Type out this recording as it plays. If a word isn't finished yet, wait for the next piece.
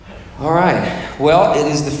All right. Well,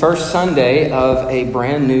 it is the first Sunday of a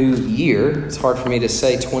brand new year. It's hard for me to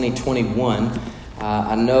say 2021.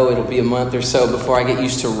 I know it'll be a month or so before I get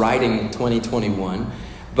used to writing 2021.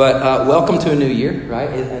 But welcome to a new year, right?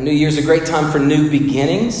 A new year's a great time for new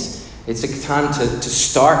beginnings. It's a time to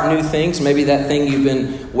start new things. Maybe that thing you've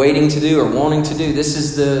been waiting to do or wanting to do. This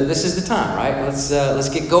is the time, right? Let's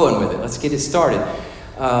get going with it. Let's get it started.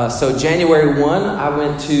 So January 1, I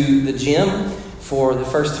went to the gym for the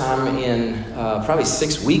first time in probably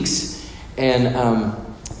 6 weeks. And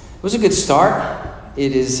it was a good start.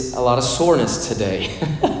 It is a lot of soreness today.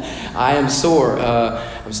 I am sore.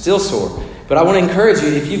 I'm still sore. But I want to encourage you,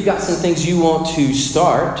 if you've got some things you want to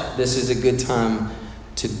start, this is a good time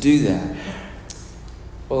to do that.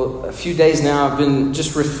 Well, a few days now I've been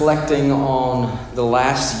just reflecting on the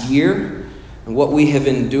last year and what we have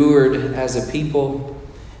endured as a people,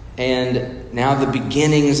 and now the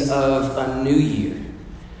beginnings of a new year.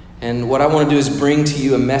 And what I want to do is bring to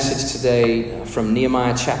you a message today from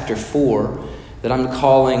Nehemiah chapter 4 that I'm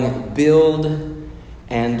calling Build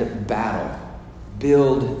and Battle.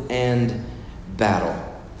 Build and Battle.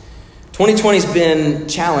 2020's been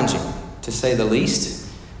challenging, to say the least.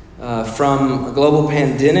 From a global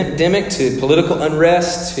pandemic to political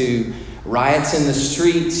unrest to riots in the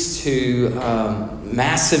streets to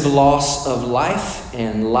massive loss of life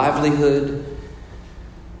and livelihood.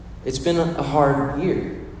 It's been a hard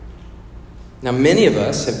year. Now, many of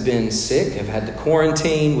us have been sick, have had to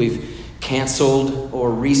quarantine. We've canceled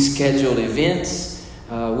or rescheduled events.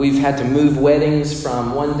 We've had to move weddings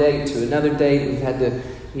from one date to another date. We've had to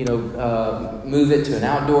move it to an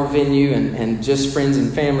outdoor venue and just friends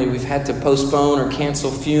and family. We've had to postpone or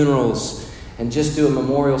cancel funerals and just do a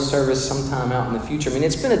memorial service sometime out in the future. I mean,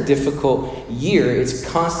 it's been a difficult year. It's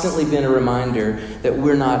constantly been a reminder that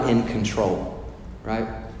we're not in control, right?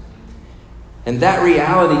 And that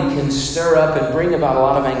reality can stir up and bring about a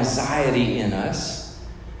lot of anxiety in us.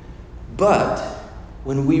 But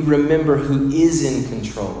when we remember who is in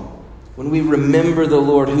control, when we remember the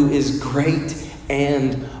Lord who is great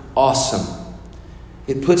and awesome,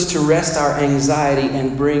 it puts to rest our anxiety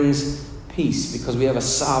and brings peace because we have a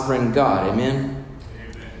sovereign God. Amen?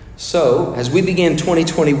 Amen. So, as we begin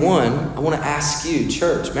 2021, I want to ask you,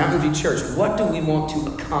 church, Mountain View Church, what do we want to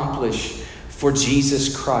accomplish for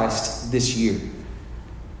Jesus Christ this year?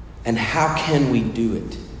 And how can we do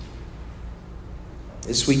it?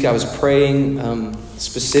 This week I was praying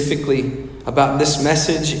specifically about this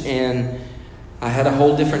message, and I had a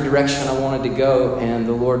whole different direction I wanted to go, and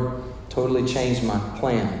the Lord totally changed my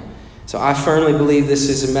plan. So I firmly believe this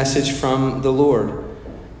is a message from the Lord.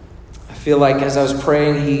 I feel like as I was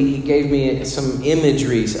praying, He gave me some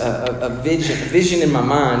imageries, a vision in my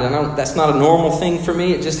mind. And that's not a normal thing for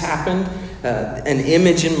me. It just happened. An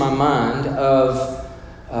image in my mind of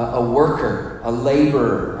a worker, a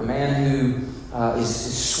laborer, a man who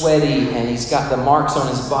is sweaty and he's got the marks on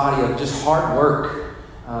his body of just hard work.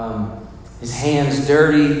 His hands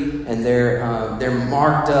dirty and they're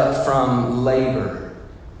marked up from labor.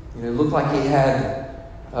 It looked like he had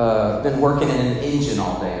been working in an engine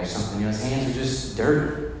all day or something. His hands are just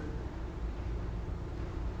dirty.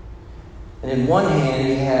 And in one hand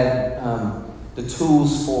he had the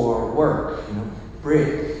tools for work.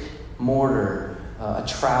 Brick, mortar, a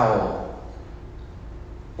trowel.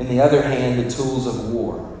 In the other hand, the tools of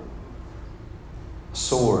war. A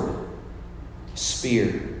sword, a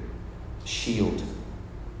spear, shield.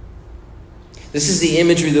 This is the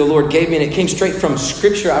imagery the Lord gave me, and it came straight from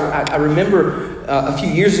Scripture. I remember a few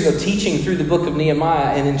years ago teaching through the book of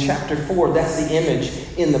Nehemiah, and in chapter 4, that's the image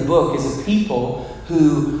in the book, is a people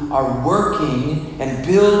who are working and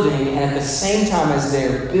building, and at the same time as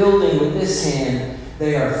they're building with this hand,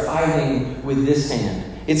 they are fighting with this hand.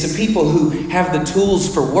 It's a people who have the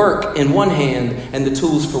tools for work in one hand and the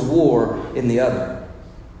tools for war in the other.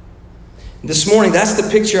 This morning, that's the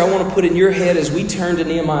picture I want to put in your head as we turn to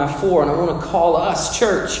Nehemiah 4. And I want to call us,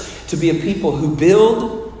 church, to be a people who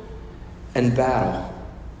build and battle.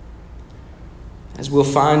 As we'll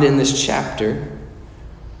find in this chapter,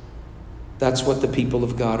 that's what the people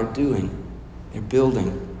of God are doing. They're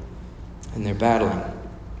building and they're battling.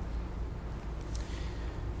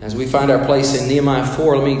 As we find our place in Nehemiah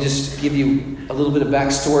 4, let me just give you a little bit of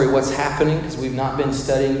backstory, what's happening, because we've not been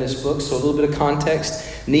studying this book. So a little bit of context.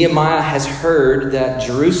 Nehemiah has heard that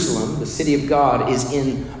Jerusalem, the city of God, is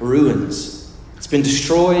in ruins. It's been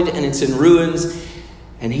destroyed and it's in ruins.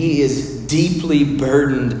 And he is deeply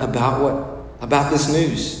burdened about this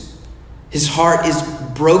news. His heart is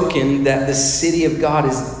broken that the city of God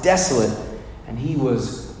is desolate, and he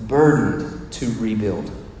was burdened to rebuild.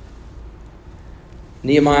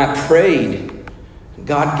 Nehemiah prayed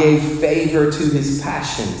God gave favor to his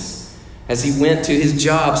passions. As he went to his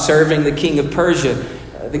job serving the king of Persia,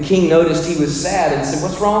 the king noticed he was sad and said,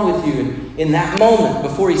 "What's wrong with you?" And in that moment,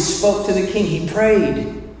 before he spoke to the king, he prayed.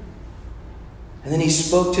 And then he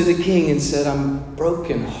spoke to the king and said, "I'm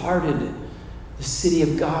brokenhearted. The city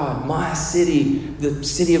of God, my city, the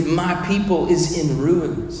city of my people is in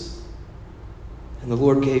ruins." And the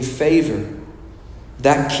Lord gave favor.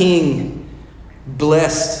 That king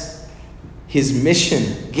blessed his mission,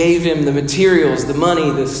 gave him the materials, the money,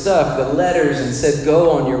 the stuff, the letters, and said, "Go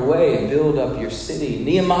on your way and build up your city."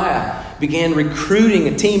 Nehemiah began recruiting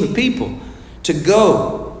a team of people to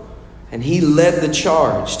go, and he led the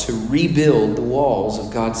charge to rebuild the walls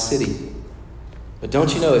of God's city. But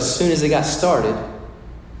don't you know, as soon as they got started,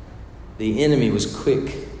 the enemy was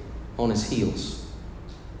quick on his heels.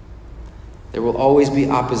 There will always be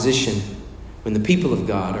opposition when the people of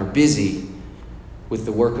God are busy with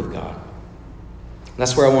the work of God.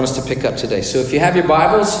 That's where I want us to pick up today. So if you have your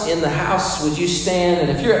Bibles in the house, would you stand? And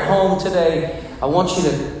if you're at home today, I want you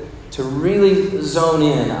to really zone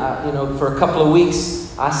in. For a couple of weeks,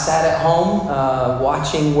 I sat at home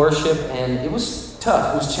watching worship, and it was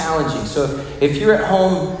tough. It was challenging. So if you're at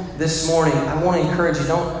home this morning, I want to encourage you,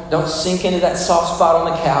 don't sink into that soft spot on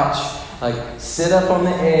the couch. Like, sit up on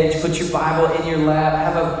the edge, put your Bible in your lap,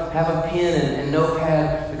 have a pen and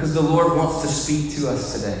notepad, because the Lord wants to speak to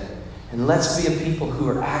us today. And let's be a people who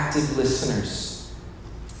are active listeners.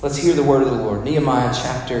 Let's hear the word of the Lord. Nehemiah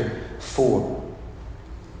chapter 4.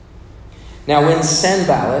 Now when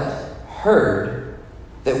Sanballat heard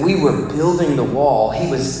that we were building the wall,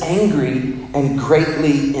 he was angry and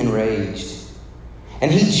greatly enraged.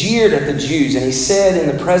 And he jeered at the Jews, and he said in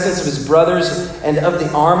the presence of his brothers and of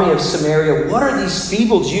the army of Samaria, "What are these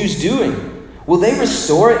feeble Jews doing? Will they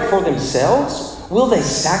restore it for themselves? Will they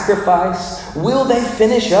sacrifice? Will they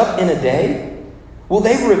finish up in a day? Will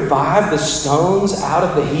they revive the stones out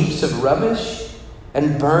of the heaps of rubbish,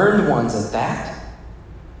 and burned ones at that?"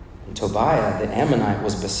 And Tobiah the Ammonite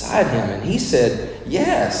was beside him, and he said,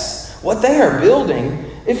 "Yes, what they are building,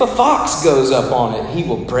 if a fox goes up on it, he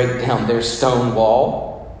will break down their stone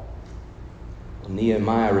wall." Well,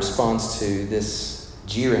 Nehemiah responds to this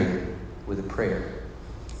jeering with a prayer.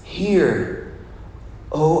 "Hear,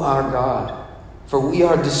 O our God, for we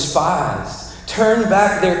are despised. Turn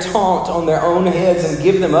back their taunt on their own heads and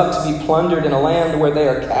give them up to be plundered in a land where they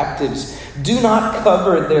are captives. Do not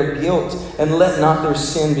cover their guilt, and let not their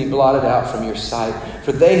sin be blotted out from your sight.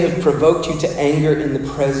 For they have provoked you to anger in the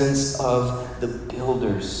presence of the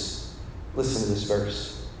builders." Listen to this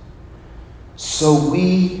verse. "So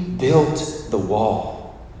we built the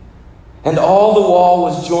wall, and all the wall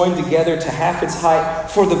was joined together to half its height,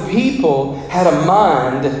 for the people had a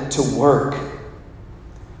mind to work.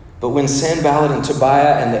 But when Sanballat and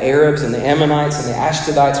Tobiah and the Arabs and the Ammonites and the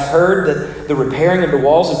Ashdodites heard that the repairing of the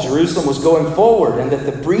walls of Jerusalem was going forward and that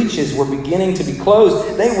the breaches were beginning to be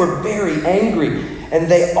closed, they were very angry, and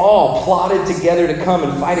they all plotted together to come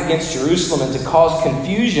and fight against Jerusalem and to cause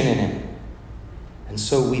confusion in it. And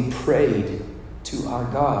so we prayed to our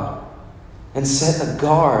God and set a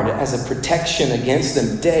guard as a protection against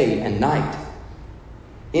them day and night.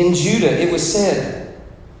 In Judah it was said,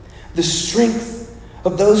 'The strength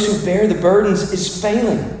of those who bear the burdens is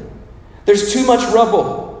failing. There's too much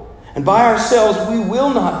rubble, and by ourselves we will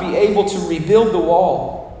not be able to rebuild the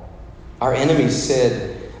wall.' Our enemies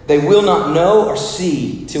said, 'They will not know or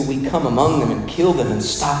see till we come among them and kill them and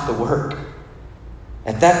stop the work.'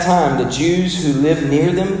 At that time the Jews who lived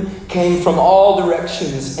near them came from all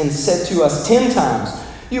directions and said to us 10 times,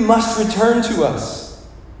 'You must return to us.'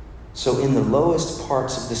 So in the lowest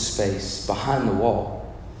parts of the space behind the wall,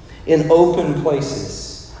 in open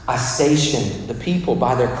places, I stationed the people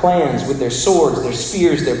by their clans with their swords, their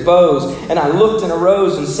spears, their bows. And I looked and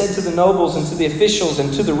arose and said to the nobles and to the officials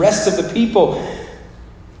and to the rest of the people,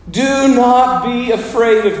 'Do not be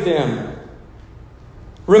afraid of them.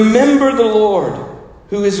 Remember the Lord,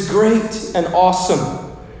 who is great and awesome,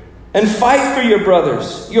 and fight for your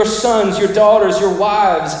brothers, your sons, your daughters, your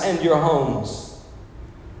wives, and your homes.'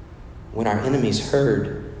 When our enemies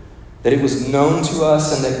heard that it was known to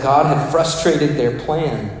us and that God had frustrated their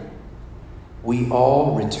plan, we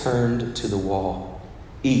all returned to the wall,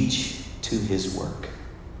 each to his work.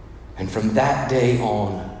 And from that day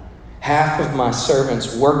on, half of my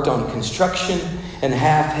servants worked on construction, and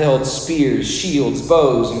half held spears, shields,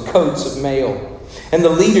 bows, and coats of mail. And the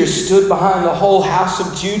leaders stood behind the whole house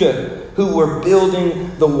of Judah, who were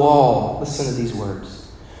building the wall." Listen to these words.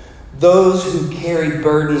 "Those who carried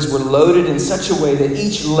burdens were loaded in such a way that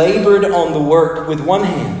each labored on the work with one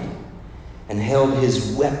hand and held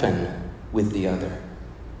his weapon with the other.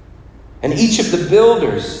 And each of the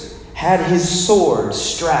builders had his sword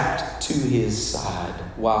strapped to his side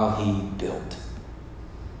while he built.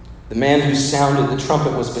 The man who sounded the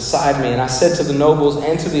trumpet was beside me, and I said to the nobles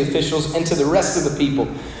and to the officials and to the rest of the people,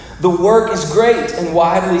 the work is great and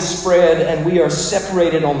widely spread, and we are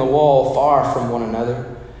separated on the wall far from one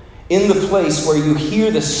another. In the place where you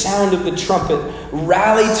hear the sound of the trumpet,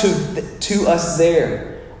 rally to us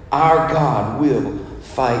there. Our God will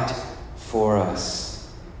fight for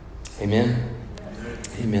us. Amen.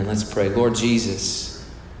 Amen. Let's pray. Lord Jesus,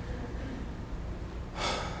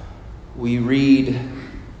 we read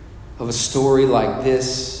of a story like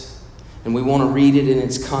this, and we want to read it in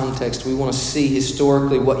its context. We want to see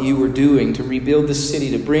historically what you were doing to rebuild the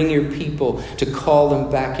city, to bring your people, to call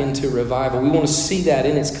them back into revival. We want to see that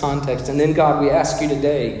in its context. And then, God, we ask you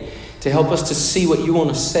today to help us to see what you want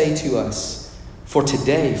to say to us for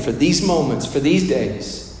today, for these moments, for these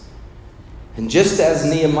days. And just as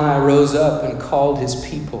Nehemiah rose up and called his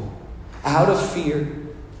people out of fear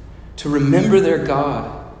to remember their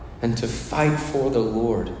God and to fight for the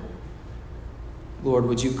Lord, Lord,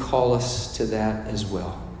 would you call us to that as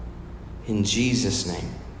well? In Jesus'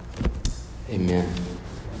 name, amen.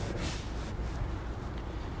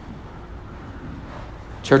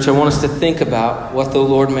 Church, I want us to think about what the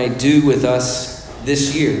Lord may do with us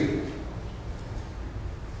this year.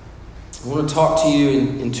 I want to talk to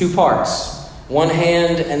you in two parts. One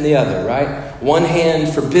hand and the other, right? One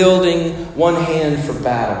hand for building, one hand for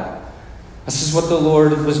battle. This is what the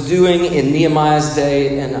Lord was doing in Nehemiah's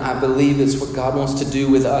day, and I believe it's what God wants to do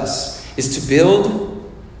with us, is to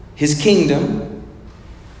build his kingdom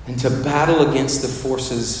and to battle against the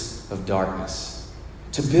forces of darkness.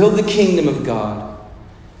 To build the kingdom of God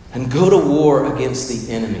and go to war against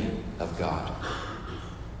the enemy of God.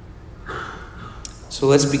 So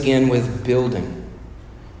let's begin with building.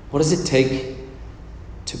 What does it take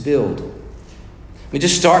to build? Let me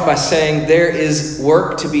just start by saying there is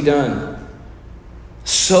work to be done.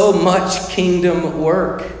 So much kingdom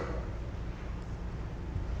work.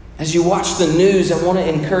 As you watch the news, I want to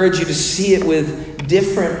encourage you to see it with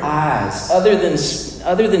different eyes, other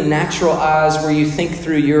than natural eyes where you think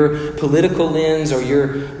through your political lens or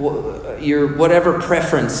your whatever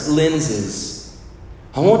preference lenses.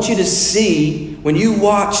 I want you to see, when you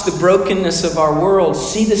watch the brokenness of our world,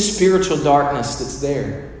 see the spiritual darkness that's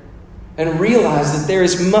there and realize that there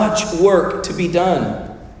is much work to be done.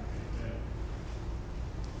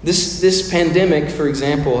 This pandemic, for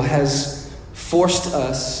example, has forced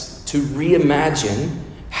us to reimagine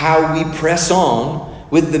how we press on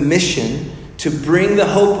with the mission to bring the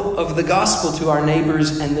hope of the gospel to our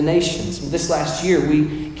neighbors and the nations. This last year,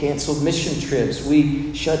 we canceled mission trips.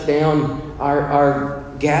 We shut down our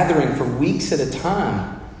gathering for weeks at a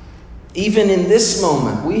time. Even in this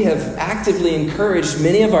moment, we have actively encouraged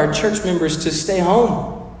many of our church members to stay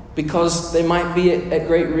home because they might be at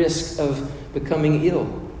great risk of becoming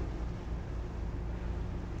ill.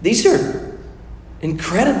 These are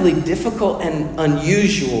incredibly difficult and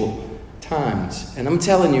unusual times. And I'm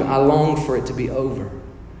telling you, I long for it to be over.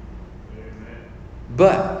 Amen.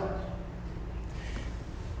 But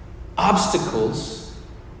obstacles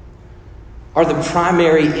are the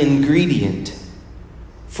primary ingredient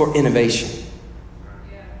for innovation.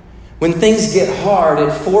 When things get hard,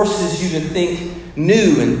 it forces you to think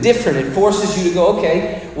new and different. It forces you to go,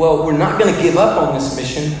 okay, well, we're not going to give up on this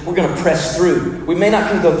mission. We're going to press through. We may not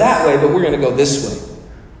going to go that way, but we're going to go this way.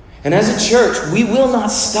 And as a church, we will not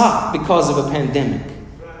stop because of a pandemic.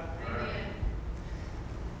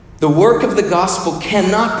 The work of the gospel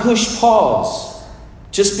cannot push pause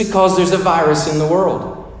just because there's a virus in the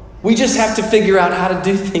world. We just have to figure out how to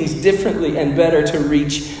do things differently and better to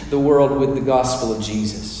reach the world with the gospel of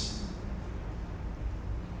Jesus.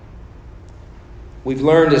 We've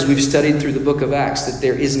learned as we've studied through the book of Acts that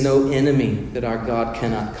there is no enemy that our God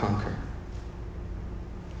cannot conquer.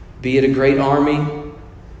 Be it a great army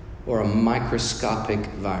or a microscopic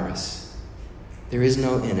virus, there is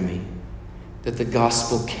no enemy that the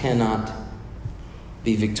gospel cannot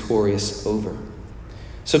be victorious over.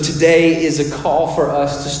 So today is a call for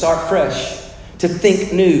us to start fresh, to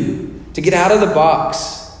think new, to get out of the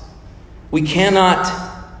box. We cannot,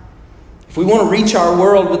 if we want to reach our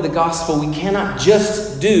world with the gospel, we cannot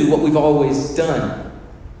just do what we've always done.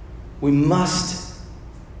 We must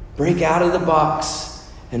break out of the box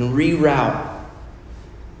and reroute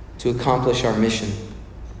to accomplish our mission.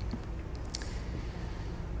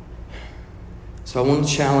 So I want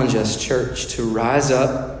to challenge us, church, to rise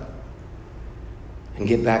up and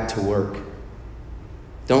get back to work.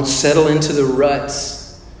 Don't settle into the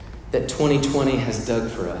ruts that 2020 has dug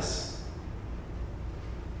for us.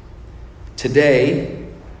 Today,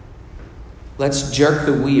 Let's jerk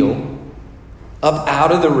the wheel up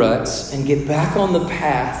out of the ruts and get back on the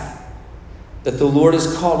path that the Lord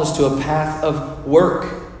has called us to, a path of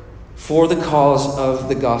work for the cause of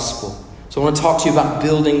the gospel. So I want to talk to you about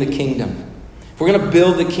building the kingdom. If we're going to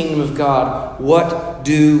build the kingdom of God, what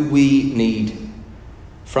do we need?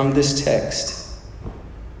 From this text,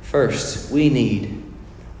 first, we need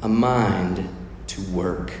a mind to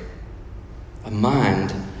work. A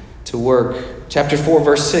mind to work. Chapter 4,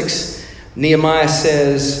 verse 6, Nehemiah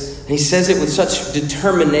says, and he says it with such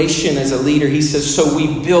determination as a leader. He says, so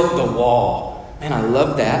we built the wall. Man, I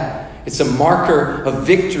love that. It's a marker of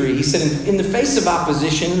victory. He said, in the face of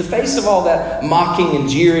opposition, in the face of all that mocking and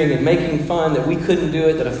jeering and making fun that we couldn't do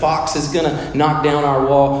it, that a fox is going to knock down our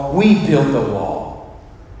wall, we built the wall.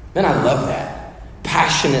 Man, I love that.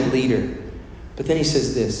 Passionate leader. But then he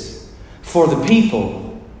says this, for the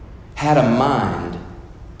people had a mind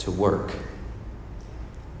to work.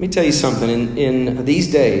 Let me tell you something. In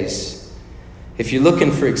these days, if you're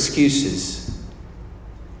looking for excuses,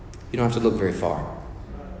 you don't have to look very far.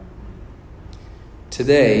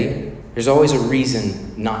 Today, there's always a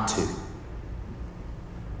reason not to.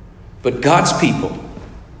 But God's people,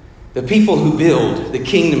 the people who build the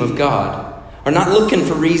kingdom of God, are not looking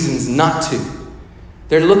for reasons not to.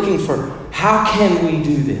 They're looking for, how can we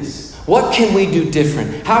do this? What can we do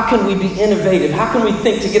different? How can we be innovative? How can we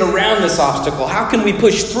think to get around this obstacle? How can we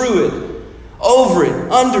push through it, over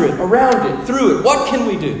it, under it, around it, through it? What can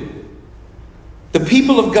we do? The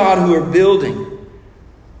people of God who are building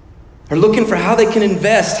are looking for how they can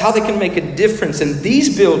invest, how they can make a difference. And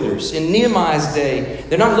these builders in Nehemiah's day,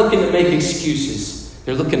 they're not looking to make excuses.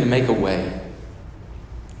 They're looking to make a way.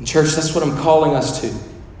 And church, that's what I'm calling us to.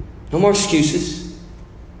 No more excuses.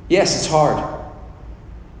 Yes, it's hard.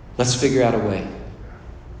 Let's figure out a way.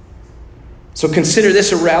 So consider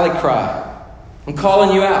this a rally cry. I'm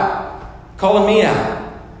calling you out. Calling me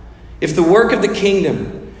out. If the work of the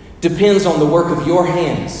kingdom depends on the work of your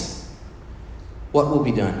hands, what will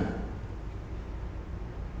be done?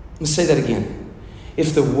 Let me say that again.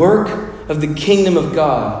 If the work of the kingdom of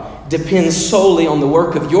God depends solely on the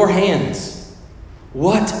work of your hands,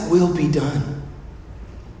 what will be done?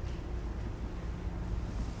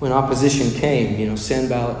 When opposition came,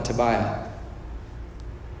 Sanballat and Tobiah,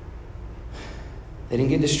 they didn't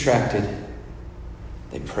get distracted.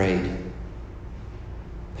 They prayed.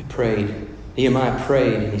 They prayed. Nehemiah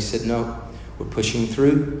prayed and he said, no, we're pushing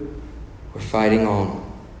through. We're fighting on.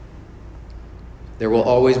 There will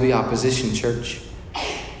always be opposition, church.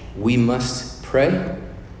 We must pray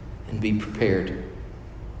and be prepared.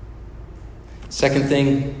 Second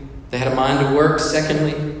thing, they had a mind to work.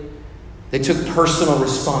 Secondly, they took personal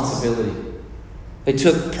responsibility. They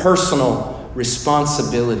took personal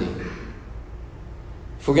responsibility.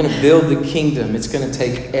 If we're going to build the kingdom, it's going to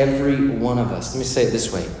take every one of us. Let me say it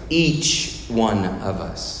this way. Each one of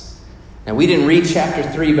us. Now, we didn't read chapter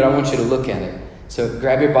 3, but I want you to look at it. So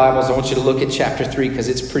grab your Bibles. I want you to look at chapter 3 because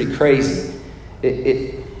it's pretty crazy.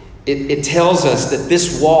 It tells us that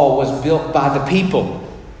this wall was built by the people.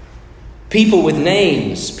 People with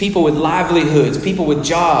names, people with livelihoods, people with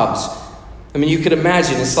jobs. I mean, you could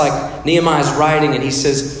imagine, it's like Nehemiah's writing and he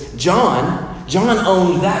says, John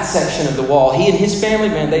owned that section of the wall. He and his family,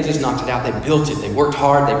 man, they just knocked it out. They built it. They worked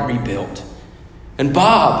hard. They rebuilt. And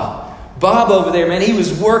Bob over there, man, he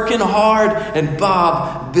was working hard and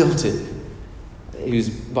Bob built it. He was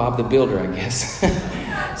Bob the Builder, I guess.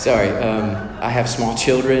 Sorry, I have small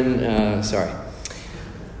children. Sorry.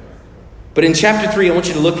 But in chapter 3, I want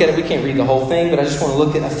you to look at it. We can't read the whole thing, but I just want to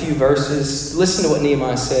look at a few verses. Listen to what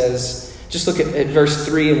Nehemiah says. Just look at verse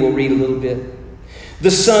 3 and we'll read a little bit.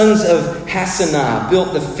 The sons of Hassenaah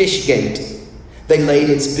built the fish gate. They laid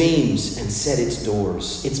its beams and set its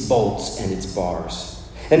doors, its bolts and its bars.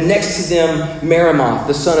 And next to them, Meremoth,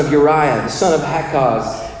 the son of Uriah, the son of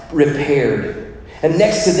Hakaz, repaired. And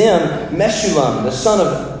next to them, Meshullam, the son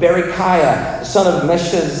of Berechiah, the son of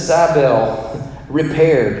Meshezabel,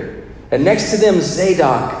 repaired. And next to them,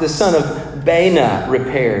 Zadok, the son of Baana,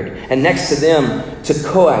 repaired. And next to them,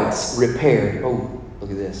 Tekoites, repaired. Oh,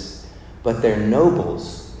 look at this. But their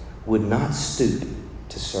nobles would not stoop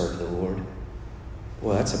to serve the Lord.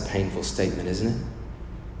 Well, that's a painful statement, isn't it?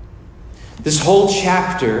 This whole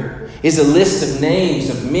chapter is a list of names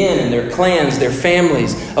of men and their clans, their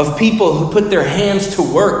families, of people who put their hands to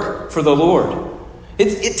work for the Lord.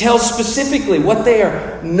 It tells specifically what they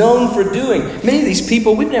are known for doing. Many of these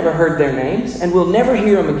people, we've never heard their names and we'll never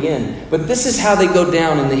hear them again. But this is how they go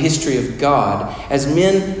down in the history of God as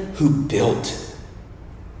men who built.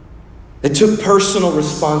 They took personal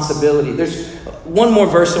responsibility. There's one more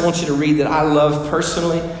verse I want you to read that I love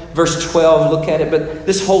personally. Verse 12, look at it. But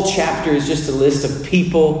this whole chapter is just a list of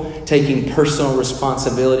people taking personal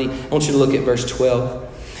responsibility. I want you to look at verse 12.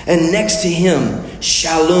 And next to him,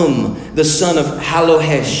 Shallum, the son of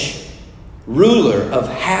Halohesh, ruler of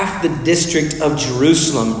half the district of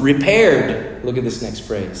Jerusalem, repaired, look at this next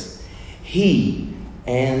phrase, he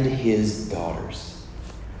and his daughters.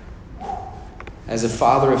 As a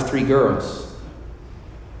father of 3 girls,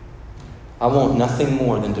 I want nothing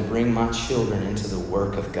more than to bring my children into the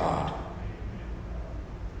work of God.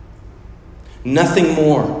 Nothing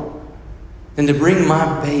more than to bring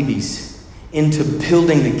my babies into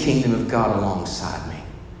building the kingdom of God alongside me.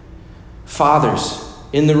 Fathers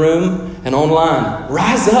in the room and online,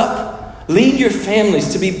 rise up. Lead your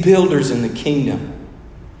families to be builders in the kingdom.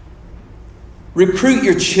 Recruit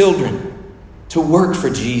your children to work for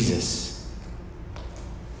Jesus.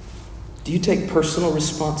 Do you take personal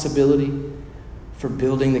responsibility for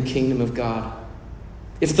building the kingdom of God?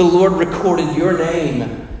 If the Lord recorded your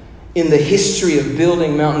name in the history of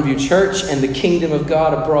building Mountain View Church and the kingdom of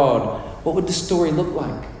God abroad, what would the story look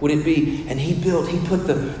like? Would it be, and he put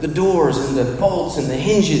the doors and the bolts and the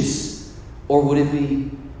hinges? Or would it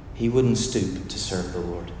be, he wouldn't stoop to serve the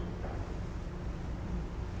Lord?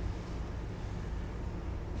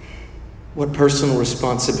 What personal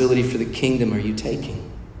responsibility for the kingdom are you taking?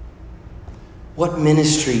 What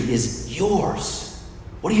ministry is yours?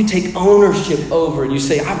 What do you take ownership over and you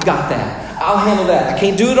say, I've got that. I'll handle that. I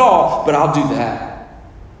can't do it all, but I'll do that.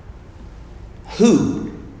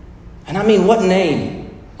 Who? And I mean, what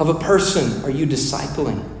name of a person are you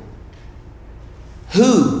discipling?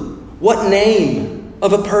 Who? What name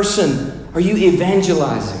of a person are you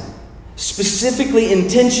evangelizing? Specifically,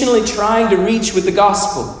 intentionally trying to reach with the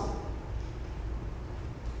gospel.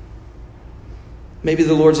 Maybe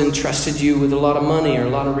the Lord's entrusted you with a lot of money or a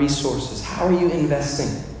lot of resources. How are you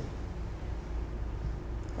investing?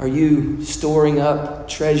 Are you storing up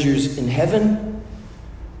treasures in heaven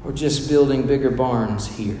or just building bigger barns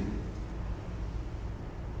here?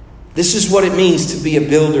 This is what it means to be a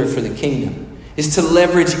builder for the kingdom, is to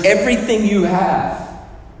leverage everything you have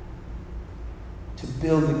to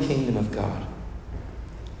build the kingdom of God.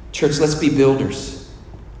 Church, let's be builders.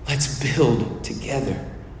 Let's build together.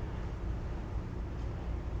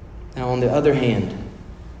 Now, on the other hand,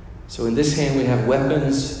 so in this hand we have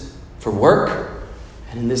weapons for work,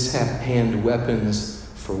 and in this hand, weapons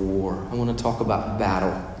for war. I want to talk about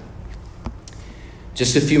battle.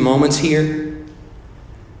 Just a few moments here,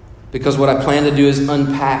 because what I plan to do is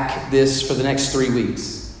unpack this for the next 3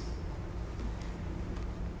 weeks.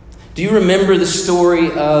 Do you remember the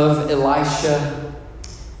story of Elisha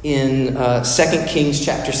in 2 Kings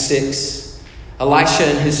chapter 6? Elisha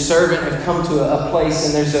and his servant have come to a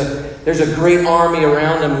place, and there's a great army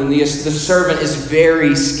around him, and the servant is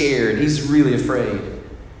very scared. He's really afraid.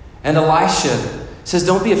 And Elisha says,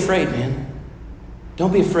 don't be afraid, man.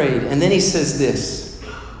 Don't be afraid. And then he says this,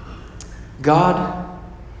 God,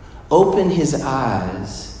 open his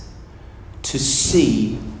eyes to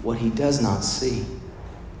see what he does not see.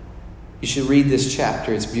 You should read this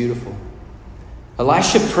chapter. It's beautiful.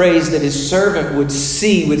 Elisha prays that his servant would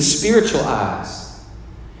see with spiritual eyes.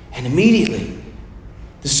 And immediately,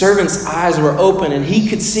 the servant's eyes were open and he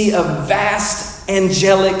could see a vast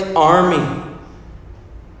angelic army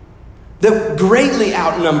that greatly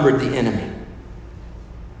outnumbered the enemy.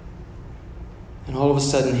 And all of a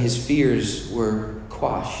sudden, his fears were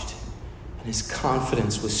quashed and his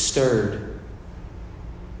confidence was stirred.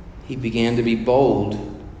 He began to be bold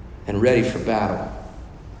and ready for battle.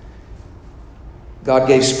 God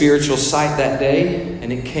gave spiritual sight that day,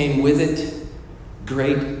 and it came with it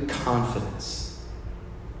great confidence.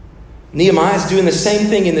 Nehemiah is doing the same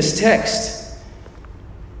thing in this text.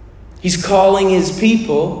 He's calling his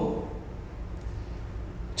people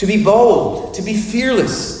to be bold, to be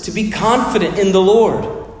fearless, to be confident in the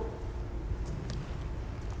Lord.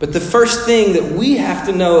 But the first thing that we have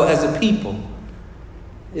to know as a people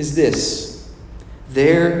is this: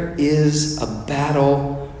 there is a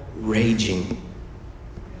battle raging.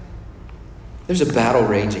 There's a battle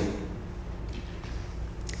raging.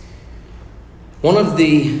 One of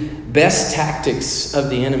the best tactics of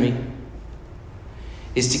the enemy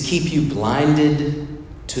is to keep you blinded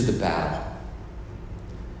to the battle.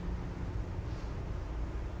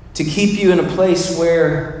 To keep you in a place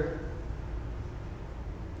where,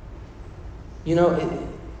 you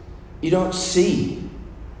don't see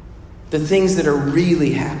the things that are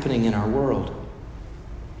really happening in our world.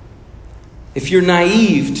 If you're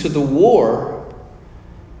naive to the war,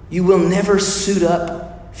 you will never suit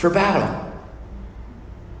up for battle.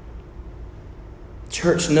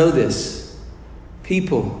 Church, know this.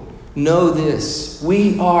 People, know this.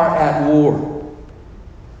 We are at war.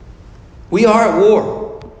 We are at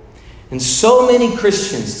war. And so many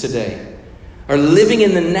Christians today are living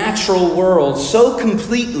in the natural world so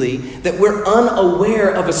completely that we're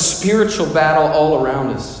unaware of a spiritual battle all around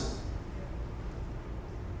us.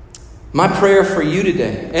 My prayer for you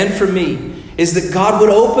today and for me is that God would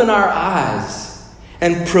open our eyes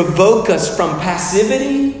and provoke us from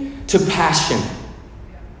passivity to passion.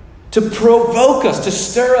 To provoke us, to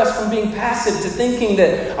stir us from being passive, to thinking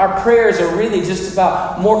that our prayers are really just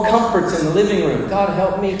about more comforts in the living room. God,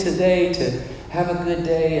 help me today to have a good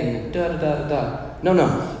day and da-da-da-da-da.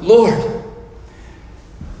 No. Lord,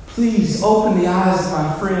 please open the eyes of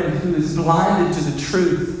my friend who is blinded to the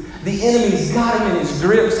truth. The enemy's got him in his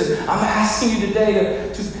grips. And I'm asking you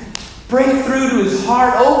today to break through to his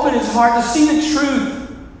heart, open his heart to see the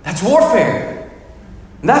truth. That's warfare.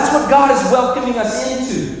 And that's what God is welcoming us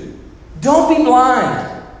into. Don't be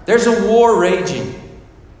blind. There's a war raging.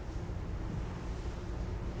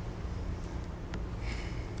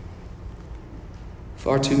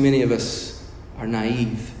 Far too many of us are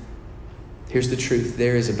naive. Here's the truth.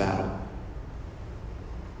 There is a battle.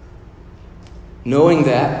 Knowing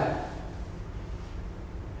that,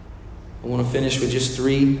 I want to finish with just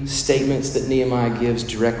 3 statements that Nehemiah gives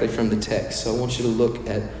directly from the text. So I want you to look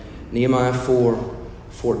at Nehemiah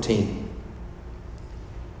 4:14.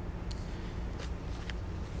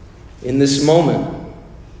 In this moment,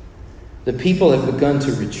 the people have begun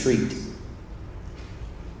to retreat.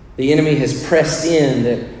 The enemy has pressed in.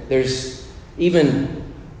 That there's even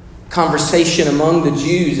conversation among the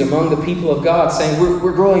Jews, among the people of God, saying,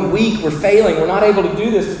 we're growing weak, we're failing, we're not able to do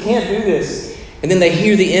this, we can't do this. And then they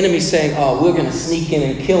hear the enemy saying, we're going to sneak in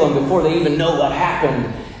and kill them before they even know what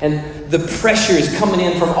happened. And the pressure is coming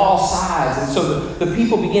in from all sides. And so the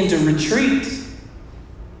people begin to retreat.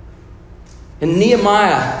 And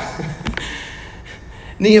Nehemiah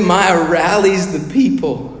rallies the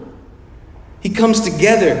people. He comes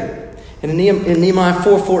together. And in Nehemiah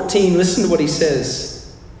 4:14, listen to what he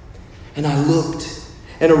says. And I looked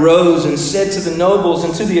and arose and said to the nobles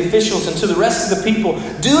and to the officials and to the rest of the people,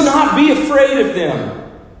 do not be afraid of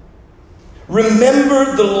them.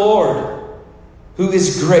 Remember the Lord, who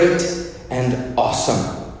is great and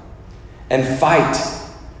awesome, and fight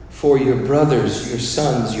for your brothers, your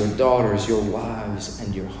sons, your daughters, your wives,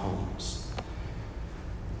 and your homes.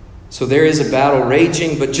 So there is a battle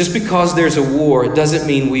raging, but just because there's a war, it doesn't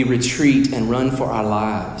mean we retreat and run for our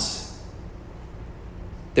lives.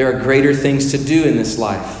 There are greater things to do in this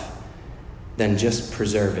life than just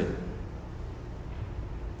preserve it.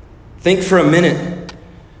 Think for a minute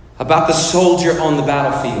about the soldier on the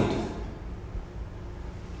battlefield.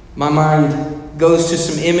 My mind goes to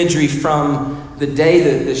some imagery from the day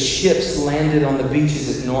that the ships landed on the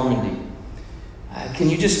beaches at Normandy. Can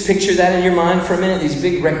you just picture that in your mind for a minute? These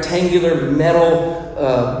big rectangular metal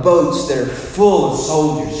boats that are full of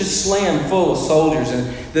soldiers, just slammed full of soldiers. And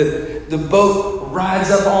the boat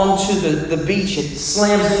rides up onto the beach. It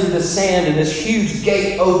slams into the sand and this huge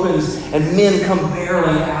gate opens and men come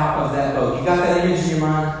barreling out of that boat. You got that image in your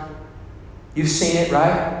mind? You've seen it,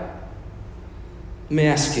 right? Let me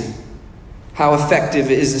ask you, how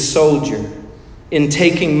effective is a soldier in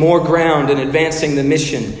taking more ground and advancing the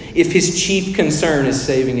mission if his chief concern is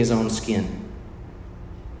saving his own skin?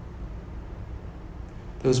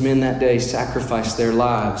 Those men that day sacrificed their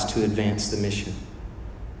lives to advance the mission.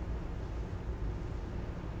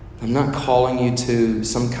 I'm not calling you to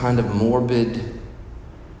some kind of morbid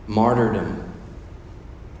martyrdom,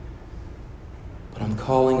 but I'm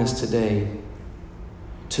calling us today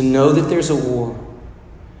to know that there's a war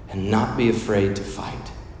and not be afraid to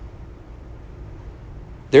fight.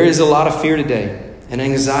 There is a lot of fear today, and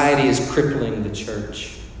anxiety is crippling the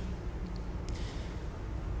church.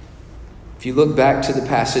 If you look back to the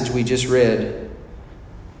passage we just read,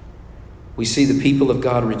 we see the people of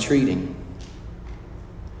God retreating.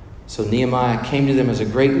 So Nehemiah came to them as a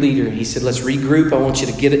great leader. He said, let's regroup. I want you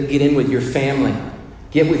to get in with your family.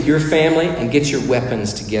 Get with your family and get your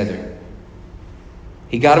weapons together.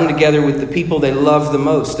 He got them together with the people they loved the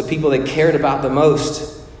most, the people they cared about the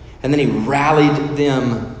most. And then he rallied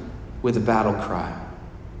them with a battle cry.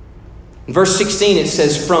 In verse 16 it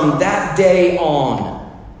says, from that day on.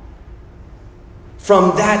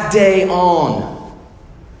 From that day on.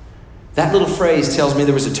 That little phrase tells me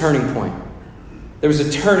there was a turning point. There was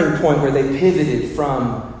a turning point where they pivoted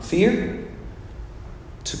from fear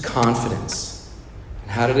to confidence.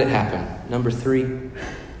 And how did it happen? Number 3,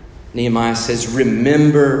 Nehemiah says,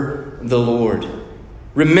 remember the Lord.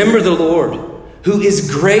 Remember the Lord, who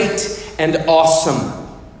is great and awesome.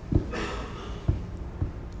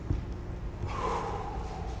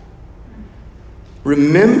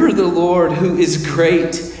 Remember the Lord who is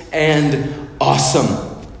great and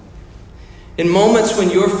awesome. In moments when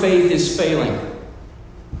your faith is failing,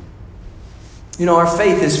 our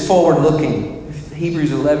faith is forward-looking.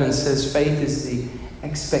 Hebrews 11 says faith is the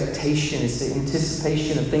expectation, it's the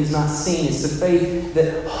anticipation of things not seen. It's the faith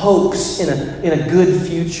that hopes in a good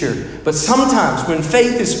future. But sometimes when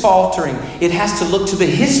faith is faltering, it has to look to the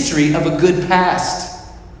history of a good past.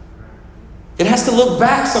 It has to look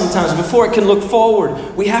back sometimes before it can look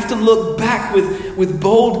forward. We have to look back with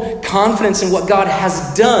bold confidence in what God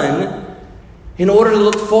has done in order to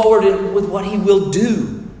look forward with what He will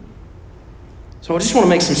do. So I just want to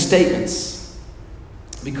make some statements,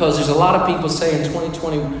 because there's a lot of people saying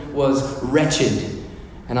 2020 was wretched.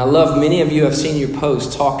 And I love many of you, I've seen your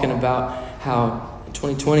posts talking about how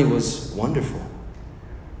 2020 was wonderful.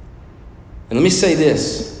 And let me say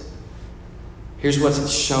this. Here's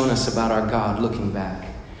what's shown us about our God looking back.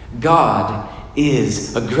 God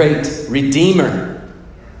is a great redeemer.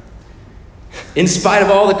 In spite of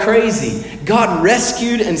all the crazy, God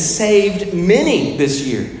rescued and saved many this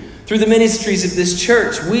year. Through the ministries of this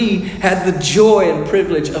church, we had the joy and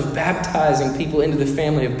privilege of baptizing people into the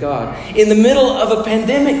family of God. In the middle of a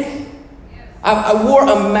pandemic, I wore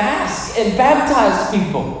a mask and baptized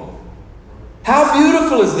people. How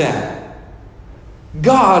beautiful is that?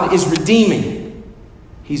 God is redeeming.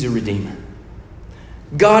 He's a redeemer.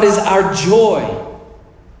 God is our joy.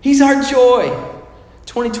 He's our joy.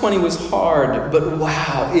 2020 was hard, but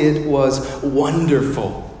wow, it was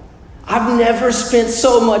wonderful. I've never spent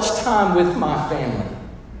so much time with my family.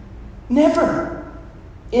 Never.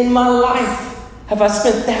 In my life have I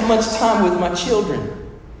spent that much time with my children.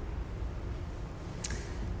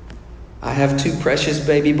 I have 2 precious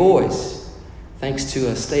baby boys, thanks to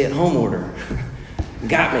a stay-at-home order.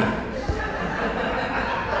 Got me.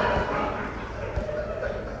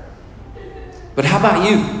 But how about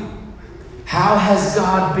you? How has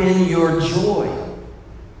God been your joy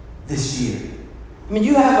this year? I mean,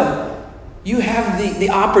 you have the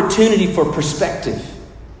opportunity for perspective.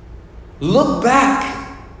 Look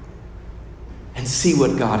back and see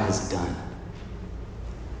what God has done.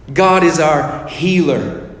 God is our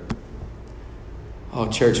healer. Oh,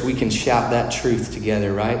 church, we can shout that truth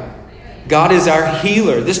together, right? God is our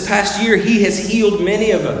healer. This past year, He has healed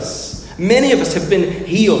many of us. Many of us have been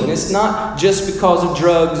healed. And it's not just because of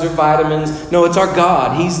drugs or vitamins. No, it's our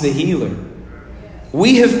God. He's the healer.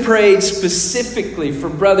 We have prayed specifically for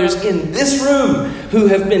brothers in this room who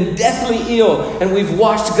have been deathly ill, and we've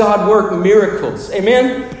watched God work miracles.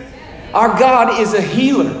 Amen? Our God is a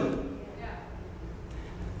healer.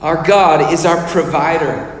 Our God is our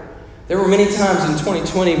provider. There were many times in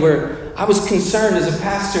 2020 where I was concerned as a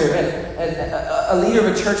pastor, a leader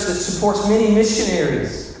of a church that supports many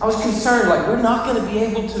missionaries. I was concerned, like, we're not going to be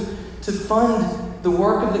able to fund the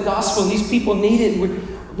work of the gospel. These people need it.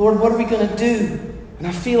 Lord, what are we going to do? And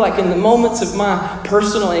I feel like in the moments of my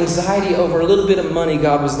personal anxiety over a little bit of money,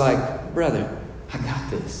 God was like, brother, I got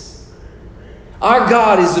this. Our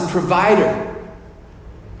God is a provider.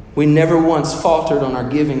 We never once faltered on our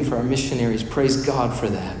giving for our missionaries. Praise God for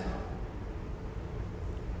that.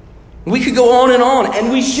 We could go on,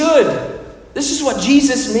 and we should. This is what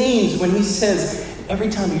Jesus means when He says, every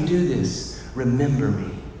time you do this, remember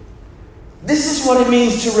me. This is what it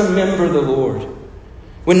means to remember the Lord.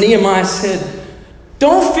 When Nehemiah said,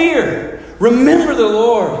 don't fear. Remember the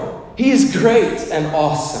Lord. He is great and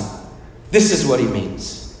awesome. This is what He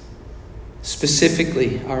means.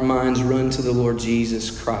 Specifically, our minds run to the Lord Jesus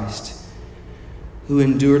Christ, who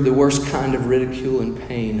endured the worst kind of ridicule and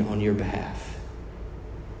pain on your behalf.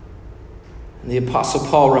 And the Apostle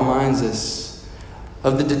Paul reminds us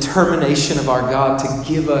of the determination of our God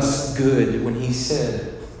to give us good when he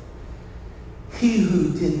said, He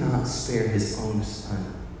who did not spare His own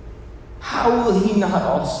Son, how will He not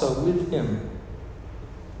also with Him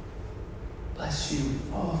bless you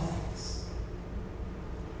with all things?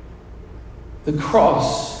 The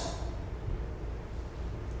cross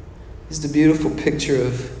is the beautiful picture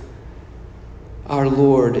of our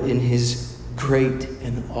Lord in His great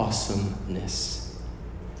and awesomeness.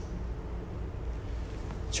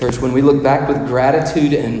 Church, when we look back with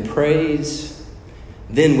gratitude and praise,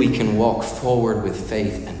 then we can walk forward with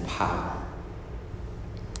faith and power.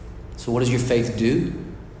 So what does your faith do?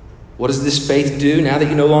 What does this faith do now that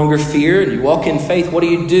you no longer fear and you walk in faith? What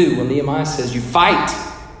do? Well, Nehemiah says you fight.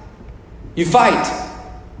 You fight.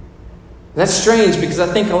 That's strange because I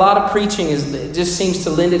think a lot of preaching it just seems to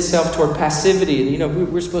lend itself toward passivity.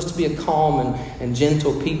 And we're supposed to be a calm and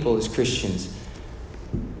gentle people as Christians.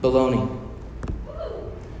 Baloney.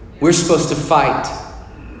 We're supposed to fight.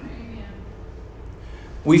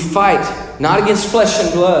 We fight not against flesh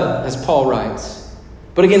and blood, as Paul writes,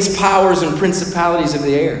 but against powers and principalities of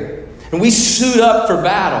the air. And we suit up for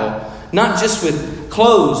battle, not just with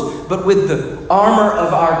clothes, but with the armor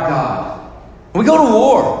of our God. And we go to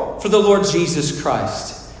war for the Lord Jesus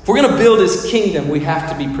Christ. If we're going to build His kingdom, we have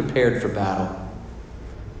to be prepared for battle.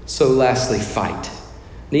 So lastly, fight.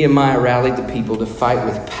 Nehemiah rallied the people to fight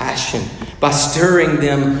with passion by stirring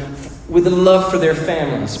them with a love for their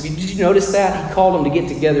families. Did you notice that? He called them to get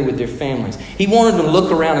together with their families. He wanted them to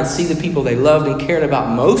look around and see the people they loved and cared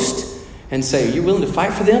about most and say, are you willing to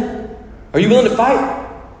fight for them? Are you willing to fight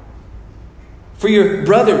for your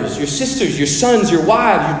brothers, your sisters, your sons, your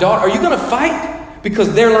wives, your daughter? Are you going to fight?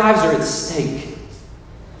 Because their lives are at stake.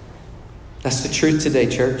 That's the truth today,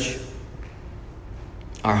 church.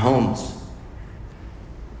 Our homes,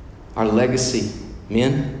 our legacy,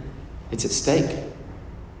 men, it's at stake.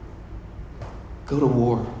 Go to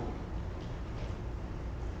war.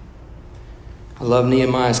 I love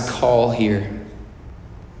Nehemiah's call here.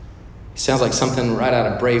 It sounds like something right out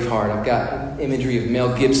of Braveheart. I've got imagery of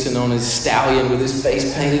Mel Gibson on his stallion with his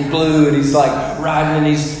face painted blue, and he's like riding, and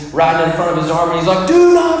he's riding in front of his army. He's like,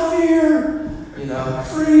 "Do not fear,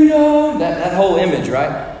 freedom." That whole image,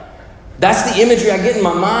 right? That's the imagery I get in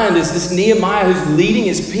my mind. Is this Nehemiah who's leading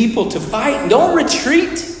his people to fight? Don't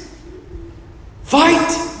retreat.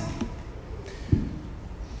 Fight.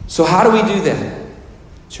 So how do we do that?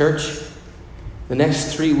 Church, the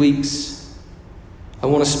next 3 weeks, I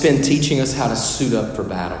want to spend teaching us how to suit up for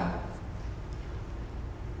battle.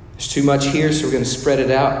 There's too much here, so we're going to spread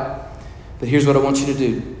it out. But here's what I want you to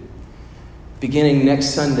do. Beginning next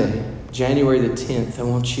Sunday, January the 10th, I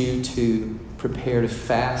want you to prepare to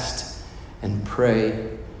fast and pray.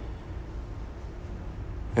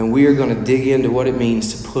 And we are going to dig into what it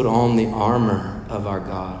means to put on the armor of our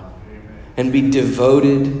God and be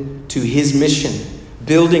devoted to His mission,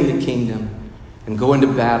 building the kingdom and going to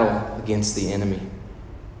battle against the enemy.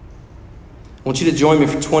 I want you to join me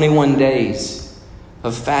for 21 days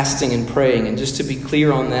of fasting and praying. And just to be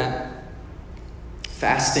clear on that,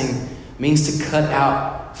 fasting means to cut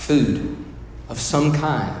out food of some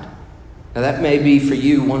kind. Now that may be for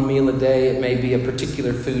you 1 meal a day. It may be a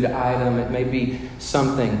particular food item. It may be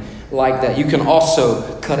something like that. You can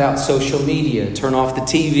also cut out social media, turn off the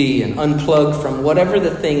TV, and unplug from whatever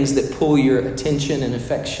the things that pull your attention and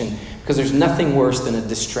affection, because there's nothing worse than a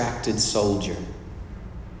distracted soldier.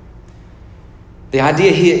 The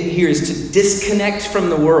idea here is to disconnect from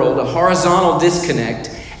the world, a horizontal disconnect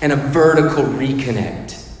and a vertical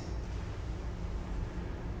reconnect.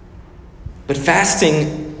 But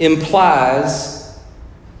fasting implies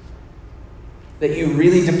that you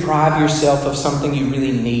really deprive yourself of something you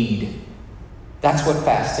really need. That's what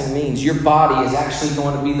fasting means. Your body is actually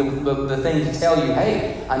going to be the thing to tell you,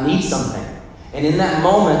 hey, I need something. And in that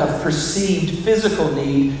moment of perceived physical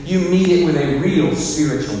need, you meet it with a real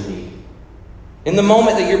spiritual need. In the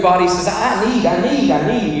moment that your body says, I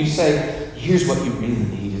need, you say, here's what you really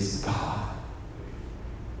need is God.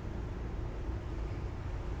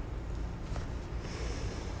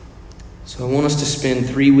 So I want us to spend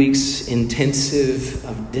 3 weeks intensive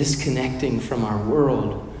of disconnecting from our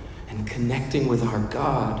world and connecting with our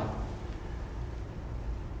God.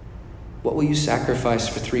 What will you sacrifice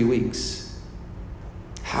for 3 weeks?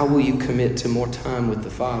 How will you commit to more time with the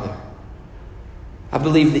Father? I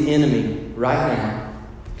believe the enemy right now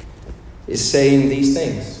is saying these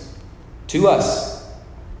things to us.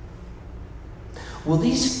 Will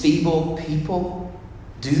these feeble people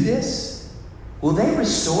do this? Will they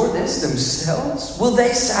restore this themselves? Will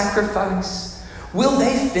they sacrifice? Will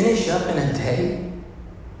they finish up in a day?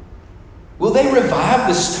 Will they revive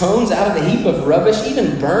the stones out of the heap of rubbish,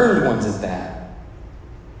 even burned ones at that?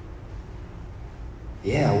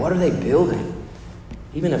 Yeah, what are they building?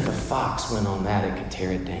 Even if a fox went on that, it could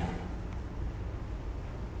tear it down.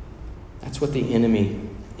 That's what the enemy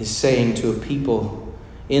is saying to a people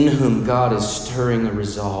in whom God is stirring a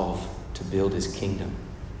resolve to build His kingdom.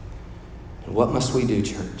 And what must we do,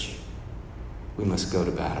 church? We must go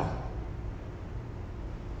to battle.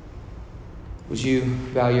 Would you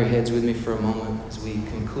bow your heads with me for a moment as we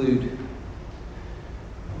conclude?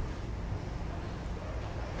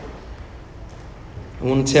 I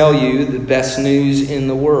want to tell you the best news in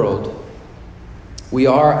the world. We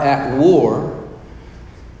are at war.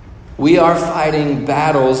 We are fighting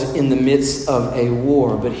battles in the midst of a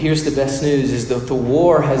war. But here's the best news, is that the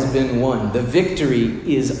war has been won. The victory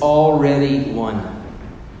is already won.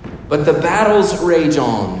 But the battles rage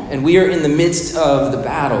on, and we are in the midst of the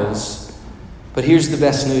battles. But here's the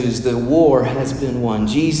best news. The war has been won.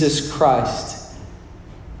 Jesus Christ,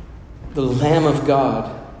 the Lamb of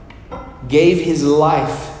God, gave his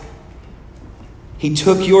life. He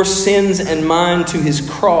took your sins and mine to his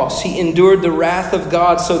cross. He endured the wrath of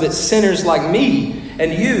God so that sinners like me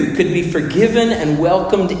and you could be forgiven and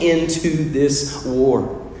welcomed into this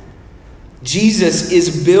war. Jesus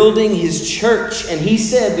is building his church, and he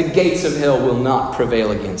said the gates of hell will not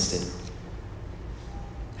prevail against it.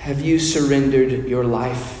 Have you surrendered your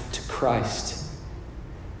life to Christ?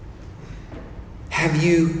 Have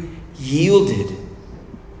you yielded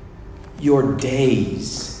your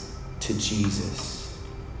days to Jesus?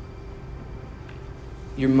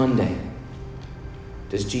 Your Monday,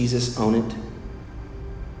 does Jesus own it?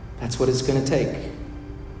 That's what it's going to take.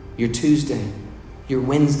 Your Tuesday, your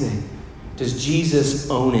Wednesday, does Jesus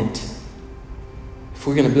own it? If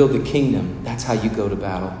we're going to build the kingdom, that's how you go to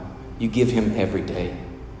battle. You give him every day.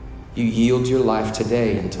 You yield your life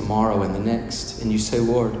today and tomorrow and the next. And you say,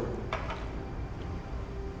 Lord,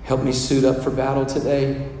 help me suit up for battle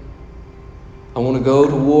today. I want to go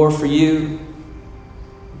to war for you.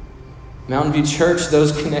 Mountain View Church,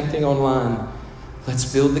 those connecting online,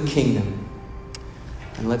 let's build the kingdom.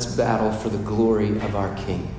 And let's battle for the glory of our King.